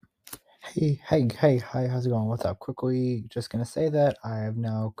Hi, how's it going? What's up? Quickly, just gonna say that I have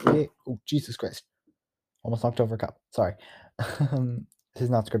now created. Oh, Jesus Christ! Almost knocked over a cup. Sorry. This is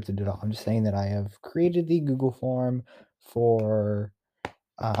not scripted at all. I'm just saying that I have created the Google form for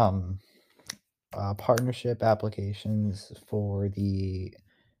um, partnership applications for the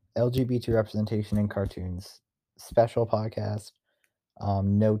LGBT representation in cartoons special podcast.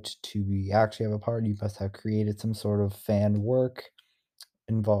 Note to be actually have a part, you must have created some sort of fan work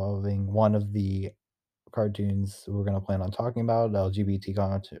involving one of the cartoons we're going to plan on talking about, LGBT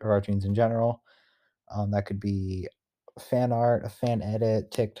cartoons in general. That could be fan art, a fan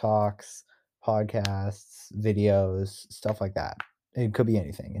edit, TikToks, podcasts, videos, stuff like that. It could be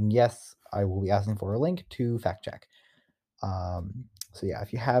anything. And yes, I will be asking for a link to fact check. So yeah,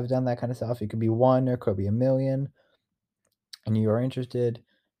 if you have done that kind of stuff, it could be one or it could be a million, and you are interested,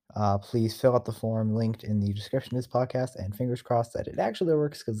 please fill out the form linked in the description of this podcast. And fingers crossed that it actually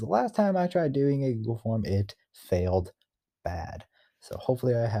works, because the last time I tried doing a Google form, it failed bad. So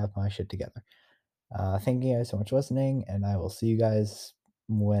hopefully I have my shit together. Thank you guys so much for listening, and I will see you guys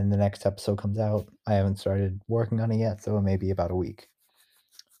when the next episode comes out. I haven't started working on it yet, so it may be about a week.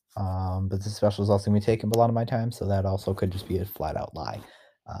 But this special is also going to be taking up a lot of my time, so that also could just be a flat out lie.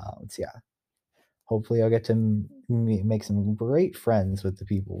 So yeah, hopefully I'll get to make some great friends with the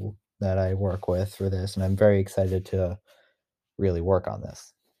people that I work with for this, and I'm very excited to really work on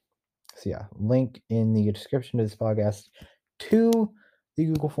this. So yeah, link in the description of this podcast to the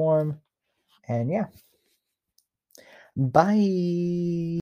Google form, and yeah, bye.